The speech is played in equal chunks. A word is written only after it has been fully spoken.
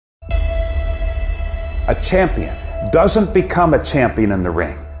A champion doesn't become a champion in the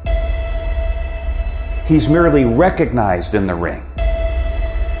ring. He's merely recognized in the ring.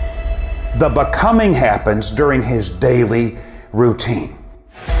 The becoming happens during his daily routine.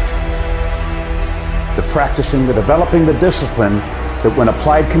 The practicing, the developing, the discipline that when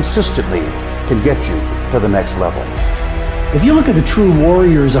applied consistently can get you to the next level. If you look at the true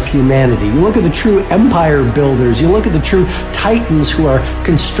warriors of humanity, you look at the true empire builders, you look at the true titans who are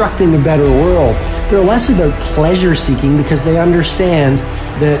constructing a better world, they're less about pleasure seeking because they understand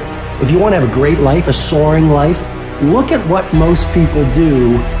that if you want to have a great life, a soaring life, look at what most people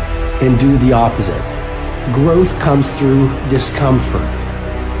do and do the opposite. Growth comes through discomfort.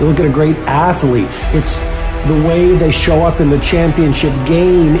 You look at a great athlete, it's the way they show up in the championship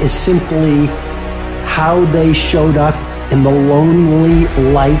game is simply how they showed up in the lonely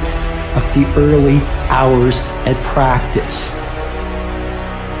light of the early hours at practice.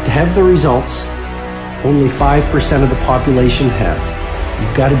 To have the results only 5% of the population have,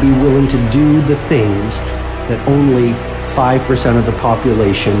 you've got to be willing to do the things that only 5% of the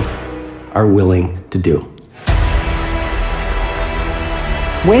population are willing to do.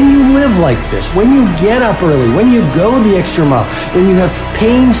 When you live like this, when you get up early, when you go the extra mile, when you have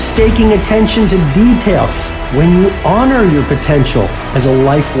painstaking attention to detail, when you honor your potential as a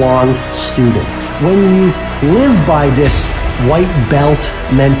lifelong student, when you live by this white belt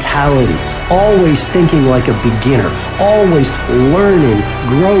mentality, always thinking like a beginner, always learning,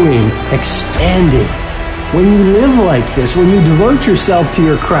 growing, expanding. When you live like this, when you devote yourself to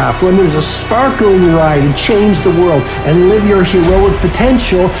your craft, when there's a sparkle in your eye to change the world and live your heroic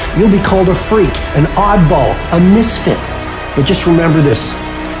potential, you'll be called a freak, an oddball, a misfit. But just remember this,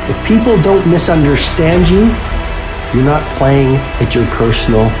 if people don't misunderstand you, you're not playing at your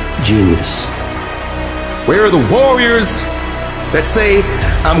personal genius. Where are the warriors that say,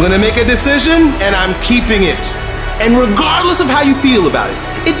 I'm gonna make a decision and I'm keeping it? And regardless of how you feel about it,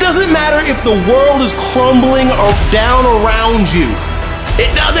 it doesn't matter if the world is crumbling or down around you. It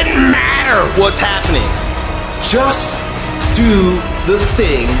doesn't matter what's happening. Just do the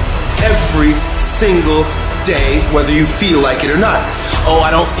thing every single day, whether you feel like it or not. Oh,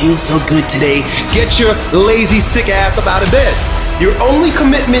 I don't feel so good today. Get your lazy, sick ass up out of bed. Your only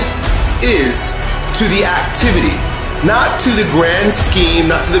commitment is to the activity, not to the grand scheme,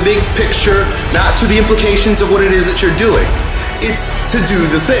 not to the big picture, not to the implications of what it is that you're doing. It's to do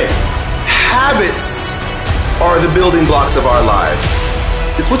the thing. Habits are the building blocks of our lives.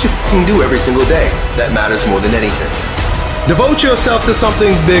 It's what you can do every single day that matters more than anything. Devote yourself to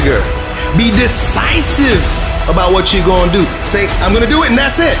something bigger. Be decisive about what you're going to do. Say, I'm going to do it and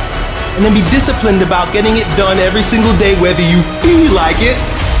that's it. And then be disciplined about getting it done every single day, whether you feel like it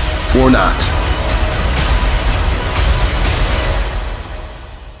or not.